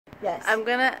Yes. I'm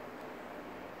gonna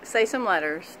say some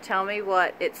letters. Tell me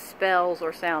what it spells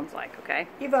or sounds like, okay?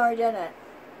 You've already done it.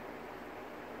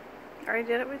 I already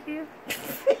did it with you?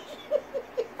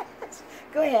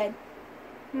 Go ahead.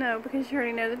 No, because you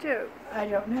already know the joke. I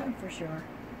don't know for sure.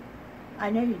 I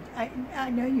know you. I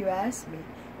know you asked me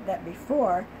that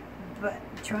before, but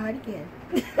try it again.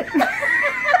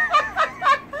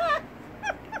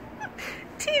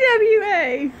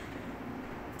 TWA.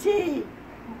 T.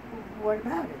 What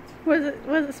about it? What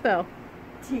does it spell?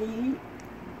 T.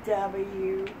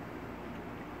 W.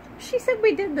 She said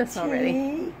we did this already.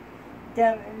 T.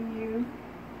 W.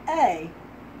 A.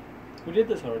 We did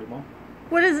this already, Mom.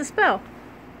 What does it spell?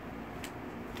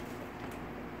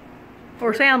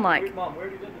 Or sound like? Mom, we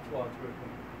already did this once.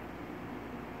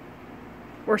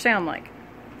 Or sound like?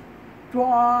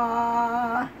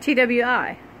 Dwa.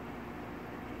 TWI.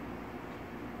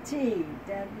 T.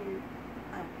 W.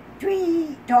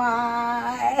 Twee.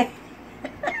 Twi.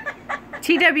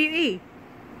 TWE.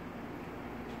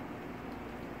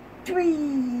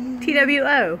 Twee.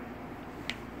 TWO.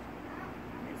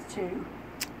 It's two.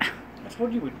 I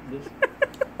told you we did this.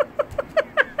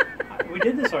 We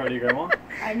did this already, Grandma.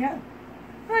 I know.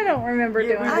 I don't remember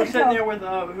doing We I were it. sitting there with,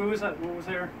 who was that? What was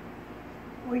there?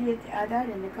 We did that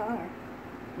in the car.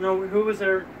 No, who was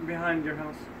there behind your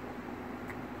house?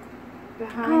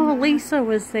 Behind. Oh, the- Lisa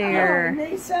was Oh, there.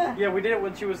 Lisa. Yeah, we did it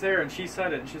when she was there, and she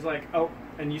said it, and she's like, oh,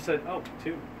 and you said, oh,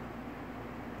 two.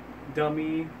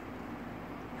 Dummy.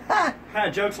 Ha! Ha,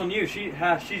 joke's on you. She's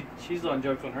on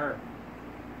jokes on her.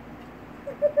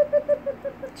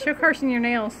 Show Carson your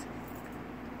nails.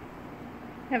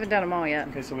 Haven't done them all yet.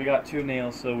 Okay, so we got two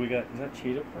nails, so we got, is that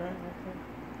cheetah print?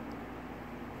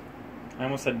 I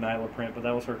almost said Nyla print, but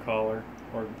that was her collar.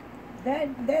 Or That.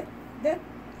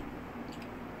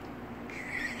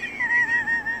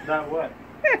 that what?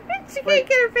 She can't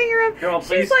get her finger up. Girl, She's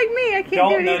please. like me. I can't do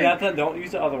Don't, it no, either. not that, don't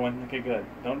use the other one. Okay, good.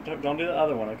 Don't do the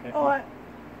other one, okay? Oh.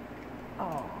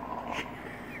 Oh.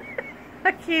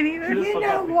 I can't either. Just You so know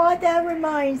happy. what? That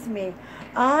reminds me.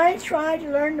 I tried to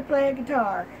learn to play a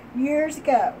guitar years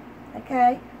ago.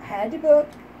 Okay, I had the book,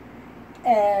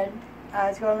 and I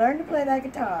was going to learn to play that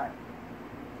guitar.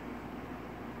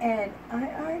 And I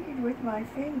argued with my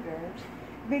fingers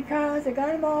because I got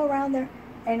them all around there,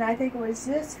 and I think it was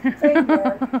this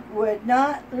finger would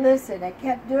not listen. I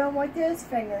kept doing what this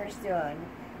finger is doing.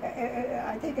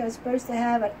 I think I was supposed to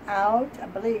have it out, I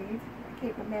believe. I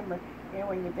can't remember. You know,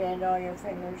 when you bend all your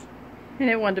fingers. And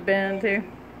it wanted to bend too.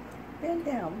 Bend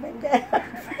down, bend down.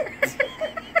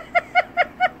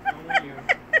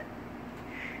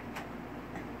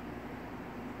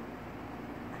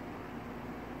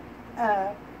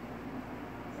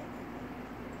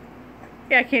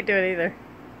 Yeah, I can't do it either.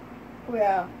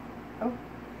 Well, oh,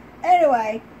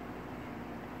 anyway,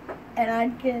 and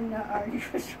I'd get in the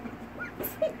argument with